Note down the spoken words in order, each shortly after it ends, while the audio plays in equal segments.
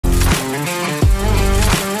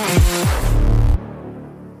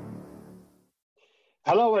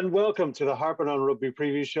Hello and welcome to the Harpin on Rugby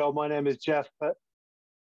preview show. My name is Jeff.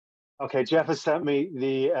 Okay, Jeff has sent me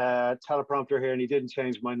the teleprompter here and he didn't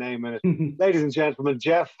change my name in it. Ladies and gentlemen,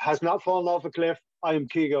 Jeff has not fallen off a cliff. I am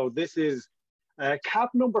Keego. This is cap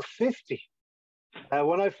number 50.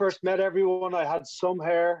 When I first met everyone, I had some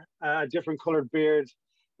hair, a different coloured beard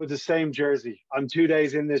with the same jersey. I'm 2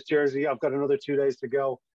 days in this jersey. I've got another 2 days to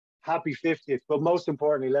go. Happy 50th. But most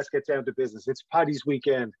importantly, let's get down to business. It's Paddy's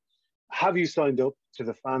weekend. Have you signed up to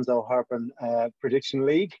the Fanzo Harpin Prediction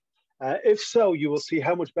League? If so, you will see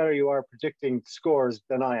how much better you are predicting scores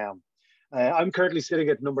than I am. I'm currently sitting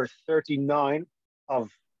at number 39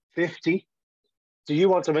 of 50. Do you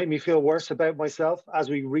want to make me feel worse about myself as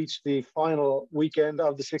we reach the final weekend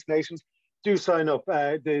of the Six Nations? Do sign up.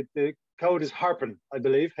 The code is Harpin, I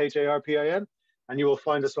believe, Harpin, and you will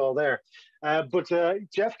find us all there. But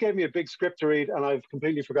Jeff gave me a big script to read, and I've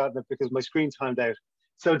completely forgotten it because my screen timed out.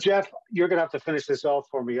 So, Jeff, you're going to have to finish this off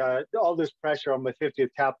for me. All this pressure on my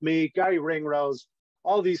 50th cap, me, Gary Ringrose,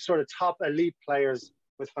 all these sort of top elite players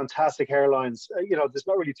with fantastic hairlines. There's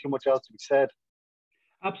not really too much else to be said.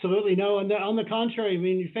 Absolutely. No, and on the contrary, I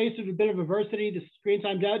mean, you faced with a bit of adversity, the screen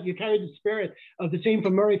timed out, you carried the spirit of the team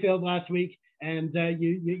from Murrayfield last week, and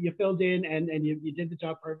you filled in and you did the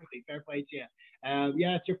job perfectly. Fair play to you.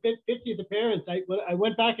 It's your 50th appearance. I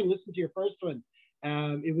went back and listened to your first one.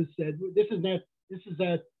 This is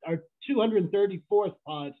our 234th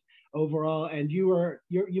pod overall, and you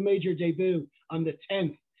made your debut on the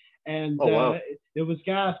 10th, and wow. It was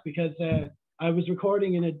gas because I was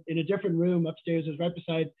recording in a different room upstairs. It was right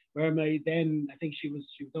beside where I think she was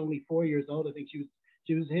only 4 years old. I think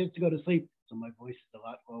she was here to go to sleep, so my voice is a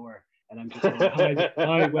lot lower. And I'm just going,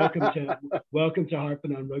 hi, welcome to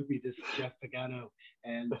Harpin on Rugby. This is Jeff Pagano,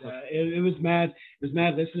 and it was mad. It was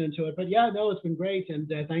mad listening to it. But yeah, no, it's been great,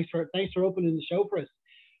 and thanks for opening the show for us.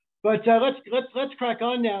 But let's crack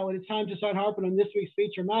on now, and it's time to start harping on this week's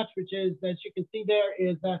feature match, which is, as you can see there,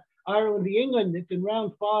 is Ireland v England. It's in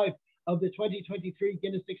round 5 of the 2023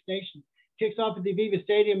 Guinness Six Nations. Kicks off at the Aviva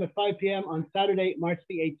Stadium at 5 p.m. on Saturday, March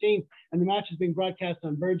the 18th, and the match is being broadcast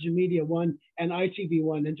on Virgin Media 1 and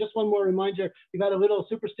ITV1. And just one more reminder, we've had a little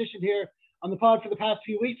superstition here on the pod for the past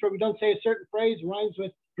few weeks where we don't say a certain phrase rhymes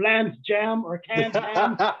with bland jam or canned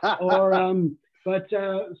ham,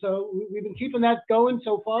 so we've been keeping that going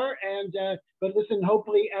so far. And but listen,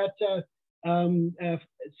 hopefully at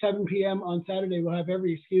 7 p.m. on Saturday, we'll have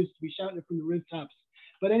every excuse to be shouting it from the rooftops.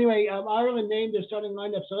 But anyway, Ireland named their starting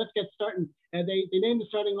lineup, so let's get started. They named the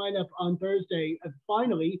starting lineup on Thursday.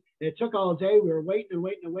 Finally, it took all day. We were waiting.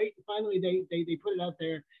 Finally, they put it out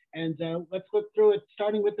there. And let's look through it,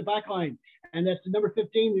 starting with the back line. And that's the number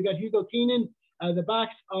 15. We've got Hugo Keenan. The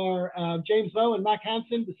backs are James Lowe and Mac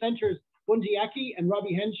Hansen. The centers, Bundy Aki and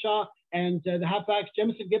Robbie Henshaw. And the halfbacks,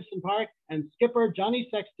 Jemison Gibson Park and skipper Johnny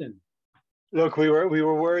Sexton. Look, we were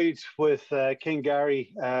worried with King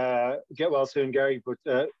Gary, get well soon, Gary,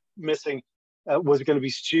 but missing. Was it going to be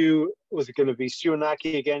Stu? Was it going to be Stu and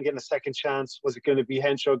Aki again getting a second chance? Was it going to be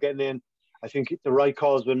Henshaw getting in? I think the right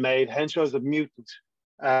call has been made. Henshaw's a mutant.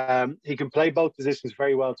 He can play both positions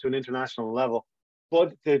very well to an international level.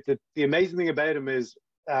 But the amazing thing about him is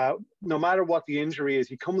no matter what the injury is,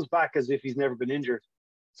 he comes back as if he's never been injured.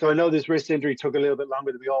 So I know this wrist injury took a little bit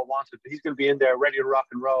longer than we all wanted, but he's going to be in there ready to rock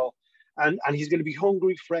and roll. And he's going to be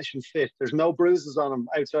hungry, fresh, and fit. There's no bruises on him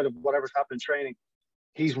outside of whatever's happened in training.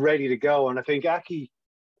 He's ready to go. And I think Aki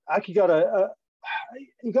got a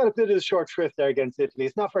bit of a short shrift there against Italy.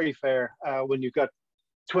 It's not very fair when you've got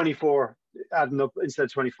 24 adding up instead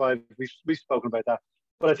of 25. We've spoken about that.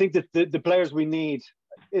 But I think that the players we need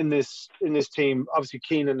in this team, obviously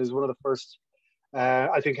Keenan is one of the first.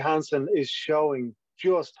 I think Hansen is showing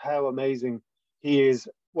just how amazing he is,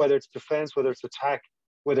 whether it's defense, whether it's attack,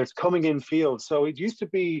 whether it's coming in field. So it used to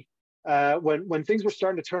be when things were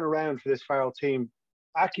starting to turn around for this Farrell team,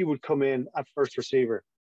 Aki would come in at first receiver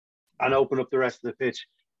and open up the rest of the pitch.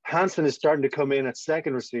 Hansen is starting to come in at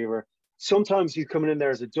second receiver. Sometimes he's coming in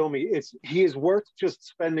there as a dummy. He is worth just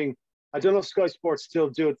spending. I don't know if Sky Sports still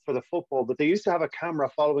do it for the football, but they used to have a camera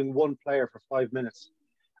following one player for 5 minutes.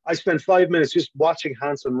 I spent 5 minutes just watching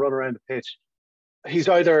Hansen run around the pitch. He's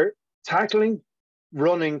either tackling,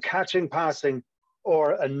 running, catching, passing,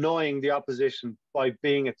 or annoying the opposition by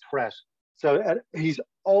being a threat. So he's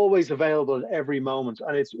always available at every moment,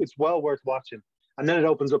 and it's well worth watching. And then it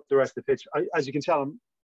opens up the rest of the pitch. As you can tell,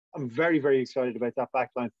 I'm very, very excited about that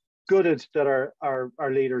back line. Gutted that our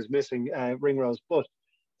leader is missing Ringrose, but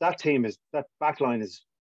that back line is,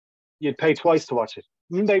 you'd pay twice to watch it.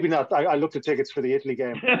 Maybe not. I looked at tickets for the Italy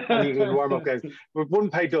game and even warm-up games. We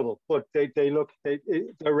wouldn't pay double, but they're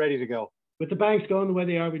ready to go. with the banks going the way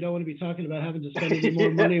they are, we don't want to be talking about having to spend any more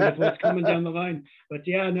money with what's coming down the line. But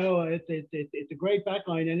yeah, no, it's a great back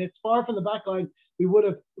line, and it's far from the back line we would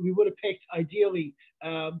have picked ideally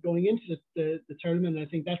going into the tournament. And I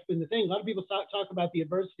think that's been the thing. A lot of people talk about the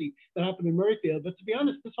adversity that happened in Murrayfield, but to be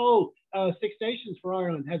honest, this whole Six Nations for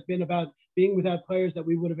Ireland has been about being without players that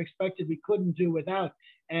we would have expected we couldn't do without.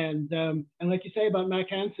 And like you say about Mac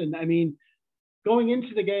Hansen, I mean, going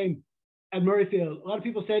into the game at Murrayfield, a lot of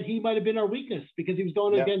people said he might have been our weakness because he was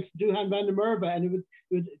going against Duhan van der Merwe, and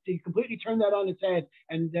he completely turned that on its head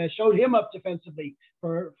and showed him up defensively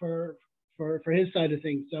for his side of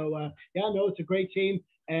things. So it's a great team,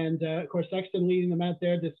 and of course Sexton leading them out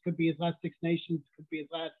there. This could be his last Six Nations, could be his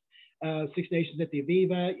last Six Nations at the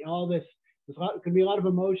Aviva. All this, could be a lot of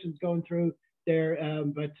emotions going through there,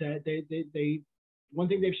 but they one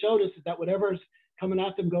thing they've showed us is that whatever's coming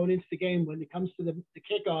at them going into the game, when it comes to the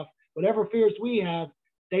kickoff, whatever fears we have,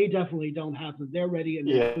 they definitely don't have them. They're ready and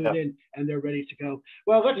they're clued in and they're ready to go.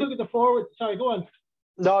 Well, let's look at the forward. Sorry, go on.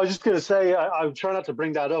 No, I was just going to say, I'm trying not to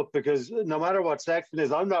bring that up because no matter what Sexton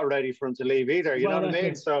is, I'm not ready for him to leave either. You know what I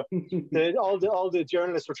mean? So all the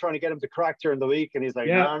journalists were trying to get him to crack during the week, and he's like,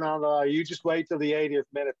 no, you just wait till the 80th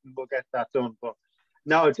minute and we'll get that done. But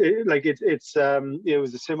no, it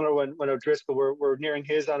was a similar when O'Driscoll, we're nearing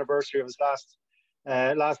his anniversary of his last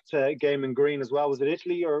game in green as well. Was it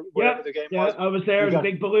Italy or whatever the game was? I was there. A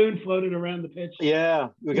big balloon floated around the pitch. Yeah,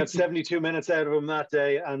 we got 72 minutes out of him that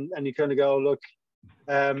day, and you kind of go, look,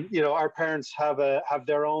 our parents have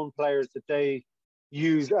their own players that they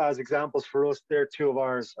use as examples for us. They're two of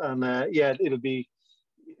ours, and it'll be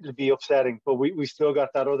upsetting, but we still got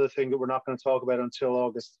that other thing that we're not going to talk about until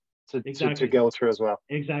August to go through as well.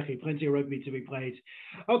 Exactly. Plenty of rugby to be played.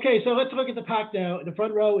 Okay, so let's look at the pack now. The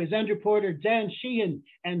front row is Andrew Porter, Dan Sheehan,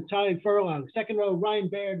 and Ty Furlong. Second row, Ryan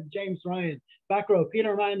Baird and James Ryan. Back row,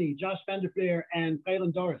 Peter Manny, Josh van der Fleer, and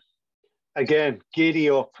Phelan Doris. Again, giddy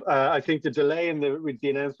up. I think the delay with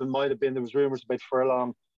the announcement might have been there was rumours about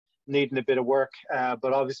Furlong needing a bit of work,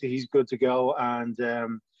 but obviously he's good to go. And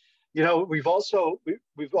we've also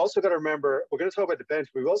got to remember, we're going to talk about the bench.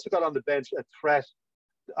 We've also got on the bench a threat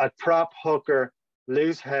at prop, hooker,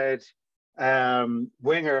 loose head,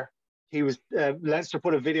 winger. He was Leinster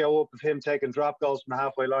put a video up of him taking drop goals from the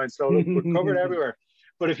halfway line. So look, we're covered everywhere.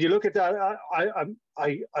 But if you look at that,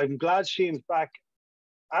 I'm glad Sheehan's back.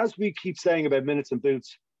 As we keep saying about minutes and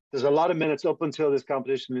boots, there's a lot of minutes up until this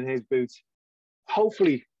competition in his boots.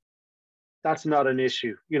 Hopefully, that's not an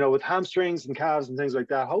issue. With hamstrings and calves and things like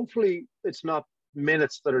that, hopefully it's not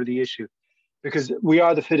minutes that are the issue, because we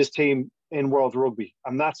are the fittest team in world rugby.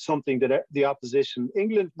 And that's something that the opposition,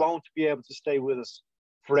 England, won't be able to stay with us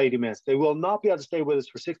for 80 minutes. They will not be able to stay with us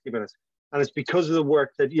for 60 minutes. And it's because of the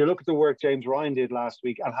work that you look at the work James Ryan did last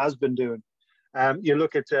week and has been doing. You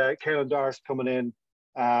look at Caelan Doris coming in,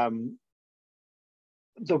 the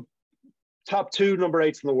top 2 number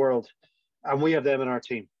 8s in the world, and we have them in our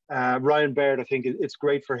team. Ryan Baird, I think it's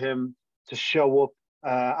great for him to show up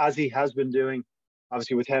as he has been doing.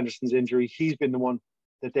 Obviously, with Henderson's injury, he's been the one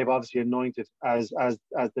that they've obviously anointed as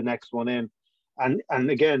the next one in.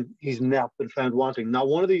 And again, he's not been found wanting. Not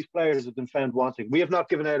one of these players has been found wanting. We have not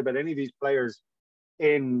given out about any of these players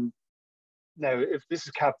in, now, if this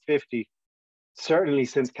is cap 50, certainly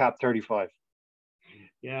since cap 35.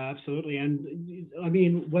 Yeah, absolutely. And I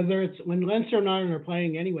mean, whether it's when Leinster and Ireland are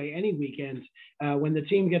playing anyway, any weekend, when the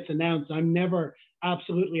team gets announced, I'm never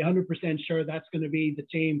absolutely 100% sure that's going to be the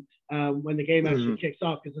team when the game actually kicks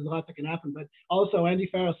off, because there's a lot that can happen. But also, Andy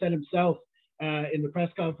Farrell said himself in the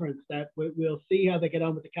press conference that we'll see how they get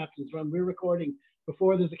on with the captain's run. We're recording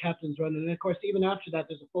before there's a captain's run. And of course, even after that,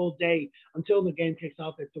 there's a full day until the game kicks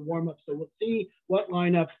off. It's a warm up. So we'll see what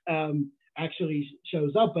lineup actually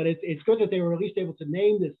shows up, but it's good that they were at least able to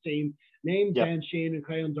name this team, Dan Sheehan and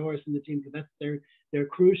Caelan Doris in the team, because that's they're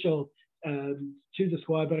crucial to the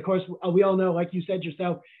squad. But of course, we all know, like you said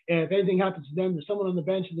yourself, if anything happens to them, there's someone on the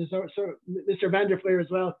bench, and there's Mr. van der Fleer as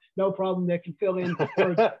well. No problem, they can fill in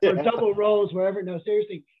for double roles wherever. No,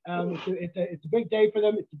 seriously, it's a big day for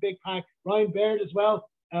them. It's a big pack. Ryan Baird as well,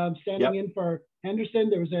 standing in for Henderson.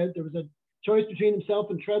 There was a choice between himself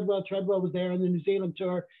and Treadwell. Treadwell was there on the New Zealand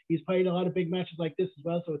tour. He's played a lot of big matches like this as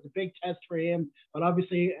well, so it's a big test for him. But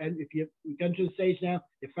obviously, and if we've gone to the stage now,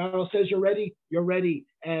 if Farrell says you're ready, you're ready.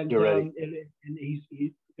 And you're ready. And he's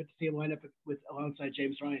good to see him line up alongside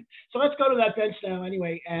James Ryan. So let's go to that bench now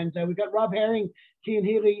anyway. And we've got Rob Herring, Cian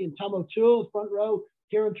Healy, and Tom O'Toole, front row,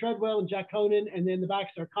 Kieran Treadwell and Jack Conan, and then the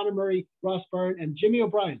backs are Conor Murray, Ross Byrne, and Jimmy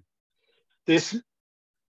O'Brien.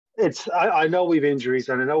 I know we've injuries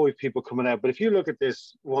and I know we've people coming out, but if you look at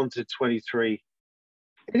this 1 to 23,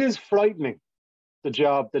 it is frightening the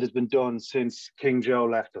job that has been done since King Joe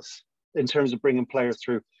left us in terms of bringing players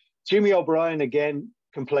through. Jimmy O'Brien, again,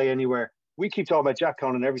 can play anywhere. We keep talking about Jack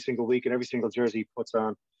Conan every single week and every single jersey he puts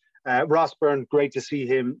on. Ross Byrne, great to see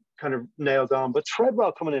him kind of nailed on. But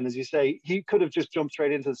Treadwell coming in, as you say, he could have just jumped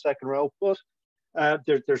straight into the second row. But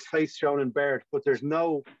there's faith shown in Baird, but there's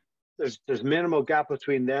minimal gap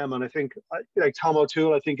between them. And I think like Tom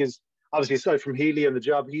O'Toole, I think is obviously aside from Healy and the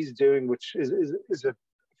job he's doing, which is a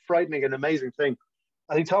frightening and amazing thing.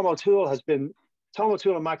 I think Tom O'Toole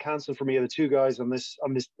and Matt Hansen for me are the two guys in this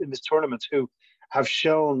tournament who have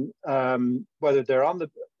shown whether they're on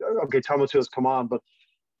the Tom O'Toole's come on, but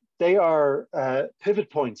they are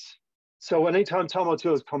pivot points. So anytime Tom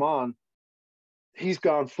O'Toole has come on, he's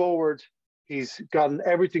gone forward, he's gotten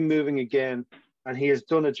everything moving again, and he has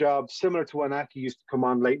done a job similar to when Aki used to come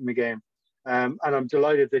on late in the game. And I'm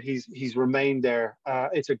delighted that he's remained there.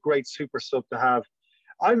 It's a great super sub to have.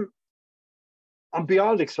 I'm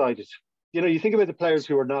beyond excited. You know, you think about the players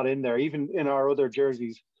who are not in there, even in our other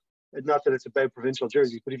jerseys. Not that it's about provincial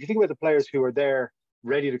jerseys, but if you think about the players who are there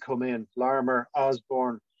ready to come in, Larmer,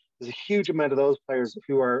 Osborne, there's a huge amount of those players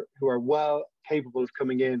who are well capable of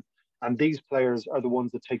coming in, and these players are the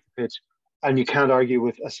ones that take the pitch, and you can't argue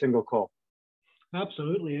with a single call.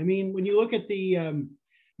 Absolutely. I mean, when you look at the,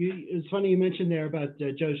 it's funny you mentioned there about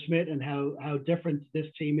Joe Schmidt and how different this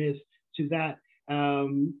team is to that.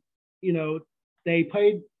 You know, they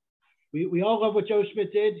played. We all love what Joe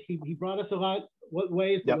Schmidt did. He brought us a lot. What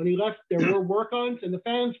ways? Yep. When he left, there were work-ons, and the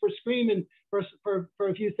fans were screaming for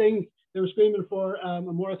a few things. They were screaming for a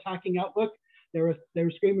more attacking outlook. They were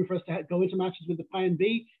screaming for us to go into matches with the plan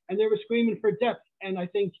B, and they were screaming for depth. And I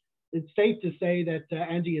think it's safe to say that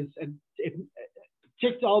Andy has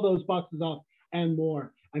ticked all those boxes off and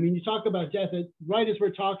more. I mean, you talk about depth. Right as we're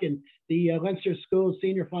talking, the Leinster Schools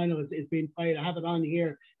senior final is being played. I have it on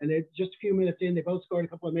here, and they're just a few minutes in. They both scored a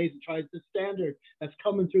couple of amazing tries. The standard that's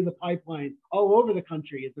coming through the pipeline all over the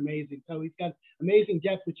country is amazing. So he's got amazing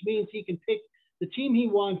depth, which means he can pick the team he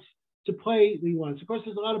wants to play. He wants. Of course,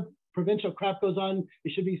 there's a lot of provincial crap goes on.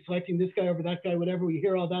 They should be selecting this guy over that guy, whatever. We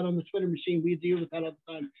hear all that on the Twitter machine. We deal with that all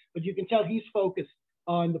the time. But you can tell he's focused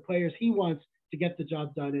on the players he wants to get the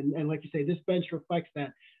job done. And like you say, this bench reflects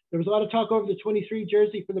that. There was a lot of talk over the 23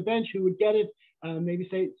 jersey for the bench, who would get it. Maybe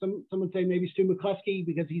say someone say maybe Stu McCluskey,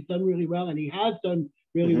 because he's done really well, and he has done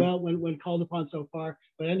really well when called upon so far.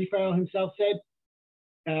 But Andy Farrell himself said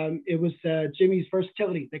it was Jimmy's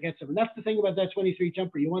versatility that gets him. And that's the thing about that 23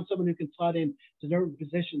 jumper. You want someone who can slot in to certain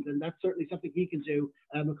positions, and that's certainly something he can do.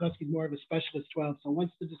 McCluskey's more of a specialist 12. So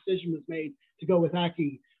once the decision was made to go with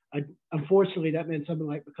Aki, unfortunately, that meant someone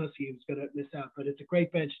like McCluskey was going to miss out. But it's a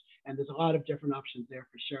great bench, and there's a lot of different options there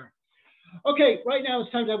for sure. Okay, right now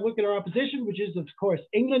it's time to have a look at our opposition, which is, of course,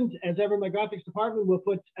 England. As ever, my graphics department will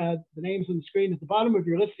put the names on the screen at the bottom. If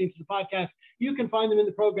you're listening to the podcast, you can find them in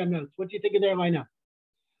the program notes. What do you think of their lineup?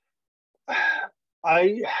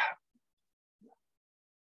 I've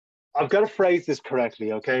got to phrase this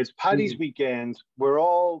correctly, okay? It's Paddy's weekend. We're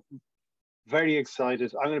all very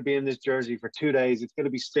excited. I'm going to be in this jersey for 2 days. It's going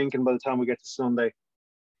to be stinking by the time we get to Sunday.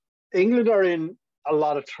 England are in a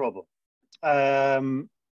lot of trouble.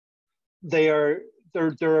 There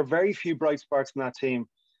are very few bright sparks in that team,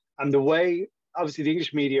 and the way obviously the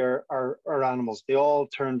English media are animals. They all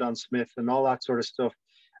turned on Smith and all that sort of stuff,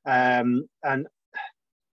 and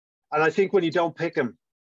I think when you don't pick him,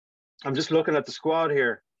 I'm just looking at the squad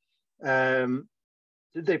here. Did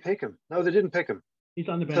they pick him? No, they didn't pick him. He's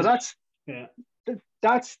on the bench. So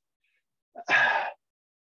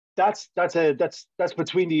that's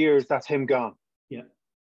between the years. That's him gone. Yeah.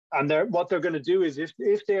 And what they're going to do is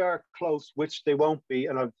if they are close, which they won't be,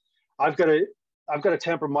 and I've got to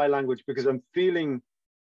temper my language because I'm feeling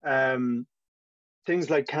things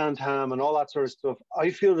like canned ham and all that sort of stuff.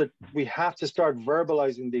 I feel that we have to start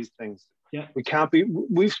verbalizing these things. Yeah. We can't be.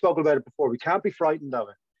 We've spoken about it before. We can't be frightened of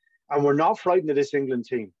it, and we're not frightened of this England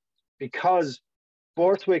team because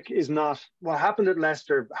Borthwick is not. What happened at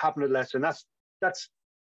Leicester happened at Leicester, and that's.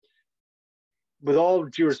 With all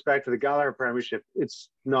due respect to the Gallagher Premiership, it's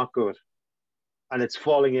not good, and it's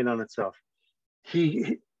falling in on itself.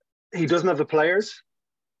 He doesn't have the players.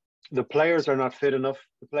 The players are not fit enough.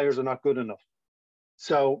 The players are not good enough.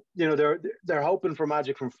 So they're hoping for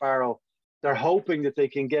magic from Farrell. They're hoping that they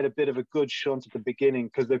can get a bit of a good shunt at the beginning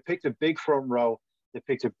because they picked a big front row. They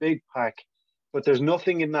picked a big pack, but there's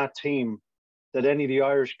nothing in that team that any of the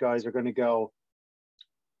Irish guys are going to go.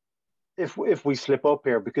 If we slip up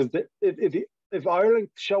here, because if Ireland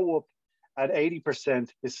show up at 80%,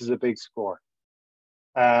 this is a big score.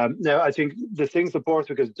 Now, I think the things that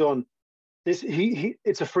Borthwick has done,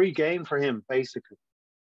 it's a free game for him, basically.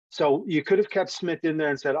 So you could have kept Smith in there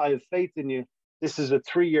and said, I have faith in you. This is a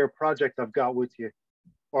 3-year project I've got with you,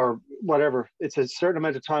 or whatever. It's a certain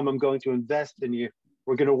amount of time I'm going to invest in you.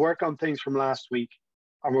 We're going to work on things from last week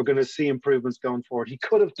and we're going to see improvements going forward. He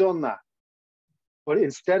could have done that. But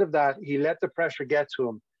instead of that, he let the pressure get to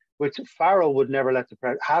him, which Farrell would never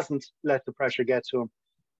hasn't let the pressure get to him.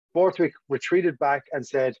 Borthwick retreated back and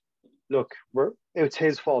said, look, it's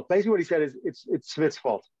his fault. Basically what he said is it's Smith's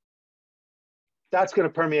fault. That's going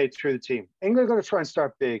to permeate through the team. England are going to try and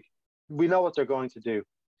start big. We know what they're going to do.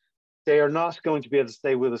 They are not going to be able to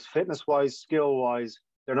stay with us fitness-wise, skill-wise.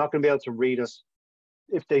 They're not going to be able to read us.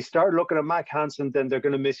 If they start looking at Mac Hansen, then they're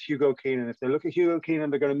going to miss Hugo Keenan. If they look at Hugo Keenan,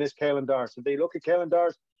 they're going to miss Caelan Darce. If they look at Caelan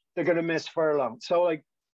Darce, they're going to miss Furlong. So, like,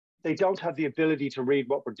 they don't have the ability to read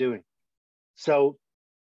what we're doing. So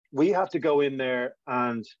we have to go in there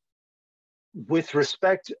and, with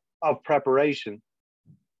respect of preparation,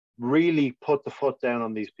 really put the foot down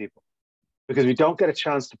on these people, because we don't get a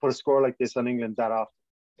chance to put a score like this on England that often.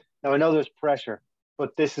 Now, I know there's pressure,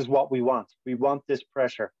 but this is what we want. We want this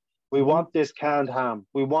pressure. We want this canned ham.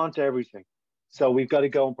 We want everything. So we've got to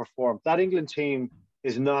go and perform. That England team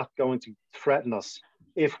is not going to threaten us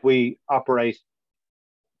if we operate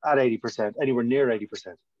at 80%, anywhere near 80%.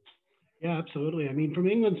 Yeah, absolutely. I mean, from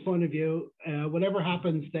England's point of view, whatever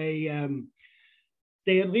happens, they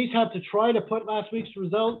at least have to try to put last week's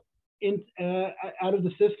result in out of the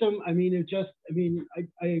system. I mean,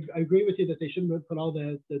 I agree with you that they shouldn't have put all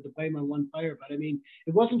the blame on one player, but I mean,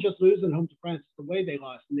 it wasn't just losing home to France; it's the way they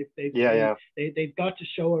lost, and they've got to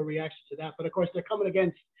show a reaction to that. But of course, they're coming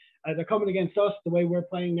against us the way we're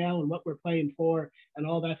playing now and what we're playing for and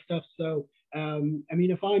all that stuff. So, I mean,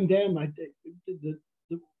 if I'm them,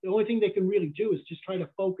 the only thing they can really do is just try to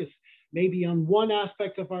focus maybe on one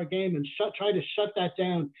aspect of our game and try to shut that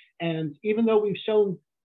down. And even though we've shown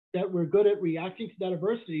that we're good at reacting to that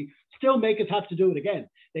adversity, still make us have to do it again.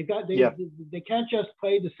 They can't just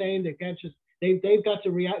play the same. They've got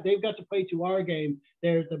to react. They've got to play to our game.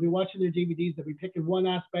 They'll be watching their DVDs. They'll be picking one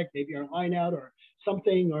aspect, maybe our line out or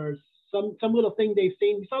something, or some little thing they've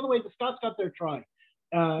seen. We saw the way the Scots got their try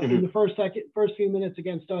in the first few minutes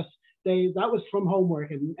against us. That was from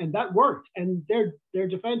homework, and that worked. And their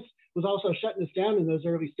defense was also shutting us down in those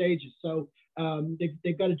early stages. So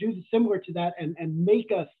they've got to do similar to that and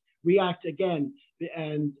make us react again,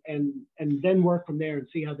 and then work from there and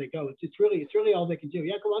see how they go. It's really all they can do.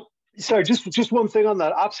 Yeah, go on. Sorry, just one thing on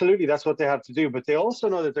that. Absolutely, that's what they have to do. But they also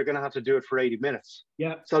know that they're going to have to do it for 80 minutes.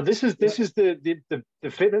 Yeah. So this is the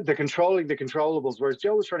fitness, the controlling the controllables. Whereas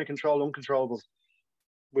Joe was trying to control uncontrollables.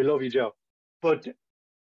 We love you, Joe, but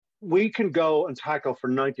we can go and tackle for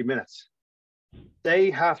 90 minutes.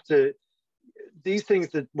 They have to. These things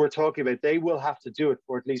that we're talking about, they will have to do it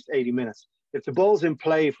for at least 80 minutes. If the ball's in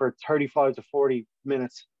play for 35 to 40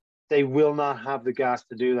 minutes, they will not have the gas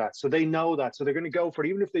to do that. So they know that. So they're going to go for it.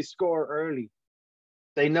 Even if they score early,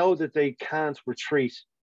 they know that they can't retreat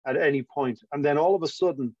at any point. And then all of a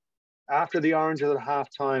sudden, after the orange at half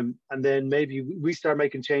time, and then maybe we start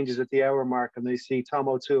making changes at the hour mark, and they see Tom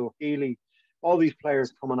O'Toole, Healy, all these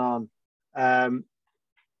players coming on.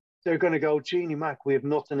 They're going to go, Genie Mac, we have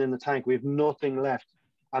nothing in the tank. We have nothing left.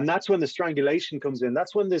 And that's when the strangulation comes in.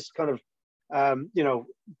 That's when this kind of,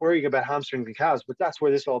 worrying about hamstrings and calves, but that's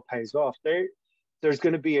where this all pays off. There's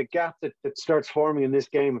going to be a gap that starts forming in this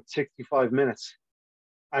game at 65 minutes.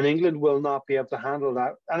 And England will not be able to handle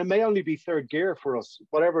that. And it may only be third gear for us,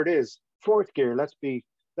 whatever it is. Fourth gear, let's be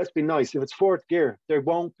nice. If it's fourth gear, they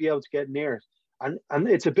won't be able to get near it. And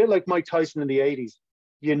it's a bit like Mike Tyson in the 80s.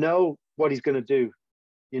 You know what he's going to do.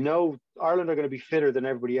 You know Ireland are going to be fitter than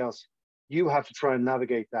everybody else. You have to try and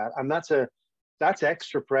navigate that. And that's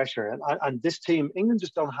extra pressure. And this team, England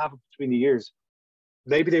just don't have it between the years.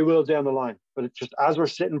 Maybe they will down the line. But it's just, as we're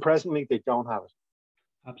sitting presently, they don't have it.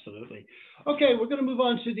 Absolutely. Okay, we're going to move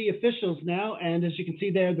on to the officials now. And as you can see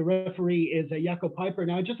there, the referee is Jaco Piper.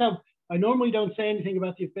 Now, I normally don't say anything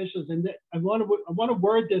about the officials, and I want to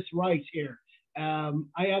word this right here. I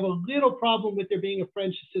have a little problem with there being a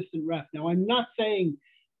French assistant ref. Now, I'm not saying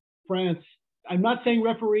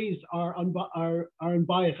referees are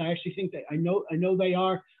unbiased. I actually think that I know they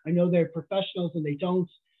are. I know they're professionals and they don't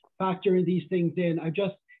factor these things in.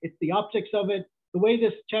 It's the optics of it, the way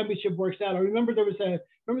this championship works out. I remember there was a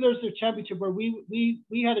championship where we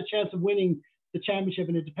had a chance of winning the championship,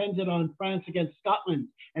 and it depended on France against Scotland,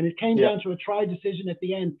 and it came down to a try decision at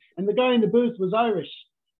the end, and the guy in the booth was Irish.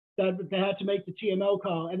 That they had to make the TMO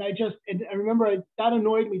call, and I remember that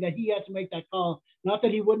annoyed me that he had to make that call. Not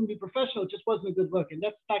that he wouldn't be professional, it just wasn't a good look, and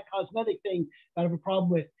that's that cosmetic thing that I have a problem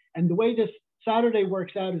with. And the way this Saturday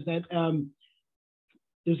works out is that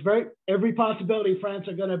there's every possibility France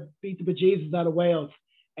are going to beat the bejesus out of Wales.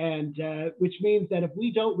 And which means that if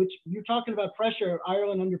we don't, which you're talking about pressure,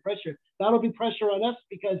 Ireland under pressure, that'll be pressure on us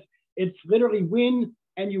because it's literally win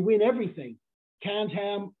and you win everything. Can't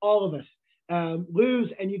ham all of us. Lose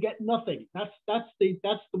and you get nothing. That's the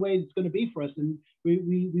way it's going to be for us. And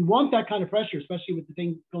we want that kind of pressure, especially with the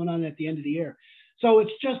thing going on at the end of the year. So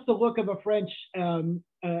it's just the look of a French guy.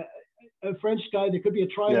 There could be a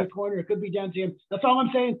try in the corner. It could be down to him. That's all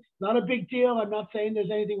I'm saying. Not a big deal. I'm not saying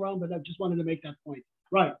there's anything wrong, but I just wanted to make that point.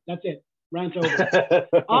 Right, that's it. Rant over.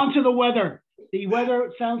 On to the weather. The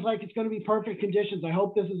weather sounds like it's going to be perfect conditions. I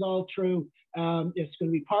hope this is all true. It's going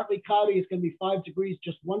to be partly cloudy. It's going to be 5 degrees,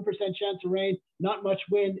 just 1% chance of rain, not much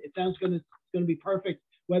wind. It sounds it's going to be perfect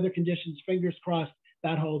weather conditions. Fingers crossed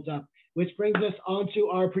that holds up. Which brings us on to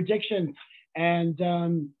our predictions. And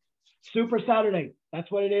Super Saturday,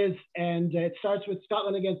 that's what it is. And it starts with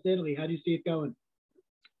Scotland against Italy. How do you see it going?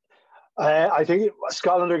 I think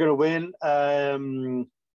Scotland are going to win. I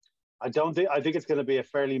think it's going to be a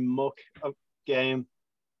fairly muck game.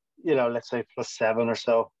 Let's say +7 or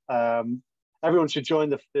so. Everyone should join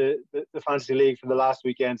the fantasy league from the last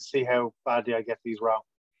weekend to see how badly I get these wrong.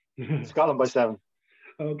 Scotland by 7.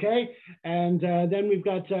 Okay, and then we've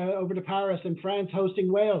got over to Paris and France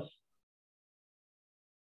hosting Wales.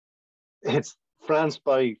 It's France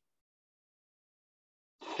by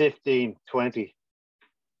 15, 20.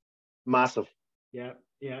 Massive. Yeah.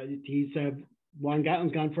 He's Juan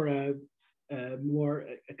Gatlin's gone for a more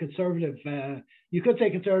conservative. You could say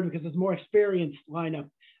conservative because it's more experienced lineup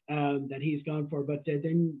that he's gone for. But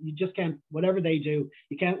then you just can't. Whatever they do,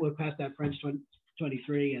 you can't look past that French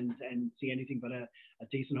 23 and see anything but a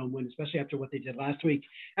decent home win, especially after what they did last week.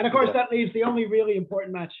 And of course, that leaves the only really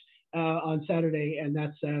important match on Saturday, and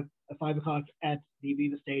that's at 5 o'clock at the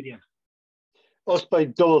Aviva Stadium. Us by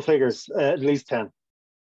double figures, at least 10.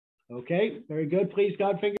 Okay, very good. Please,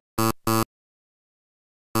 Godfinger.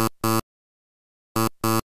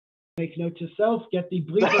 Make note to self. Get the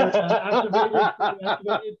bleeper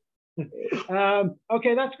activated.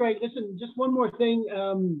 Okay, that's great. Listen, just one more thing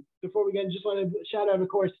before we get. Just want to shout out, of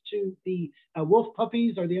course, to the Wolf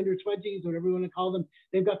Puppies or the under 20s, whatever you want to call them.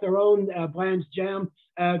 They've got their own Bland's Jam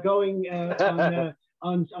going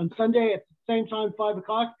on Sunday at the same time, 5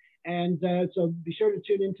 o'clock. And so be sure to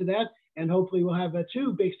tune into that. And hopefully we'll have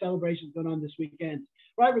 2 big celebrations going on this weekend.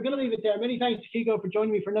 Right, we're going to leave it there. Many thanks to Keego for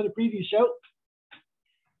joining me for another preview show.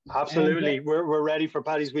 Absolutely. And, we're ready for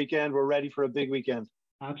Paddy's weekend. We're ready for a big weekend.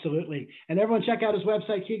 Absolutely. And everyone check out his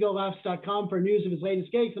website, KeegoLaughs.com, for news of his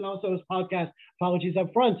latest gigs and also his podcast, Apologies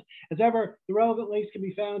Up Front. As ever, the relevant links can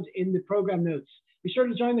be found in the program notes. Be sure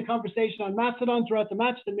to join the conversation on Mastodon throughout the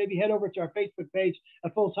match, then maybe head over to our Facebook page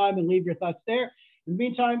at full time and leave your thoughts there. In the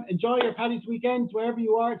meantime, enjoy your Paddy's weekend wherever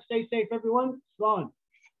you are. Stay safe, everyone. Slán.